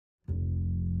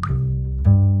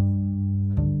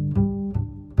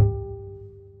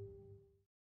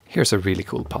Here's a really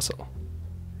cool puzzle.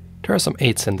 There are some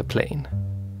 8's in the plane.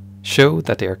 Show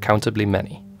that they are countably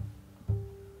many.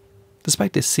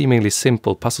 Despite this seemingly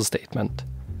simple puzzle statement,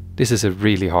 this is a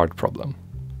really hard problem.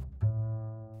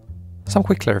 Some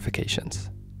quick clarifications.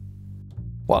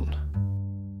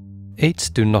 1. 8's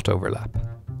do not overlap.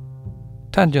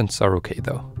 Tangents are okay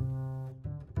though.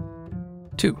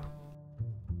 2.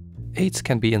 8's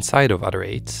can be inside of other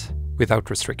 8's without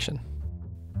restriction.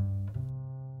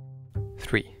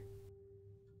 3.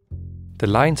 The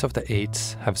lines of the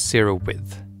 8's have zero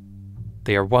width.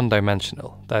 They are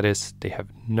one-dimensional, that is, they have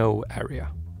no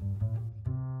area.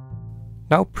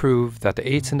 Now prove that the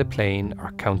 8's in the plane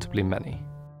are countably many.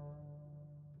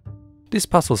 This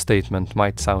puzzle statement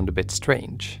might sound a bit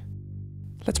strange.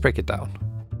 Let's break it down.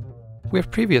 We have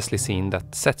previously seen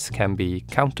that sets can be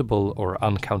countable or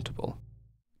uncountable.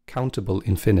 Countable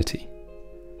infinity.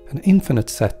 An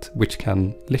infinite set which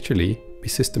can literally be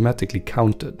systematically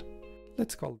counted.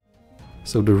 Let's call it.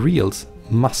 So the reals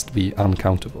must be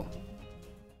uncountable.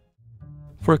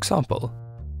 For example,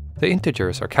 the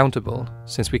integers are countable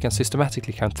since we can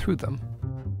systematically count through them.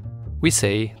 We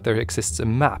say there exists a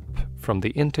map from the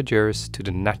integers to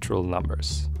the natural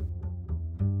numbers.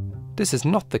 This is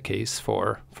not the case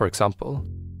for example,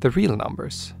 the real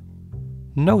numbers.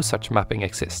 No such mapping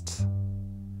exists.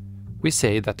 We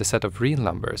say that the set of real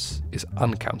numbers is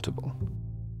uncountable.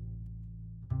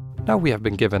 Now we have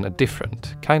been given a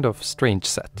different, kind of strange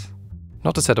set.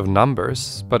 Not a set of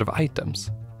numbers, but of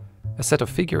items. A set of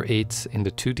figure 8's in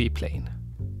the 2D plane.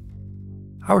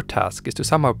 Our task is to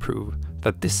somehow prove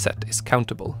that this set is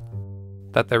countable.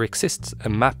 That there exists a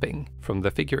mapping from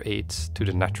the figure 8's to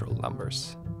the natural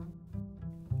numbers.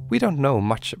 We don't know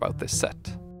much about this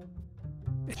set.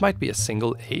 It might be a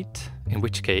single 8, in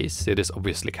which case it is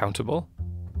obviously countable,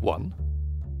 1.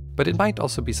 But it might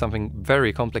also be something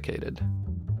very complicated.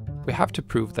 We have to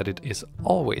prove that it is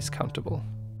always countable.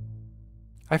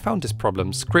 I found this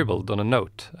problem scribbled on a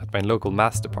note at my local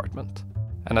maths department,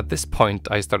 and at this point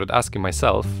I started asking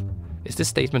myself, is this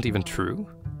statement even true?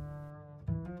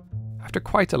 After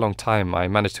quite a long time I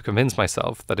managed to convince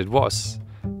myself that it was,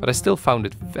 but I still found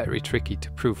it very tricky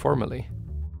to prove formally.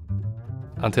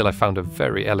 Until I found a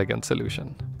very elegant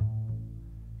solution.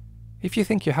 If you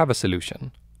think you have a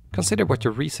solution, consider what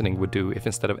your reasoning would do if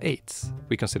instead of 8's,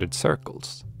 we considered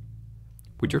circles.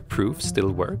 Would your proof still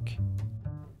work?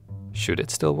 Should it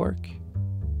still work?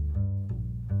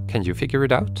 Can you figure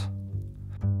it out?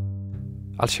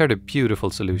 I'll share the beautiful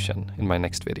solution in my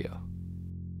next video.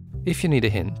 If you need a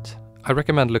hint, I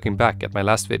recommend looking back at my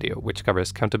last video which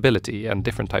covers countability and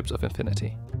different types of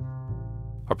infinity.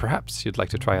 Or perhaps you'd like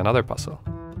to try another puzzle.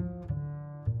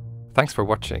 Thanks for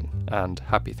watching and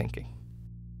happy thinking.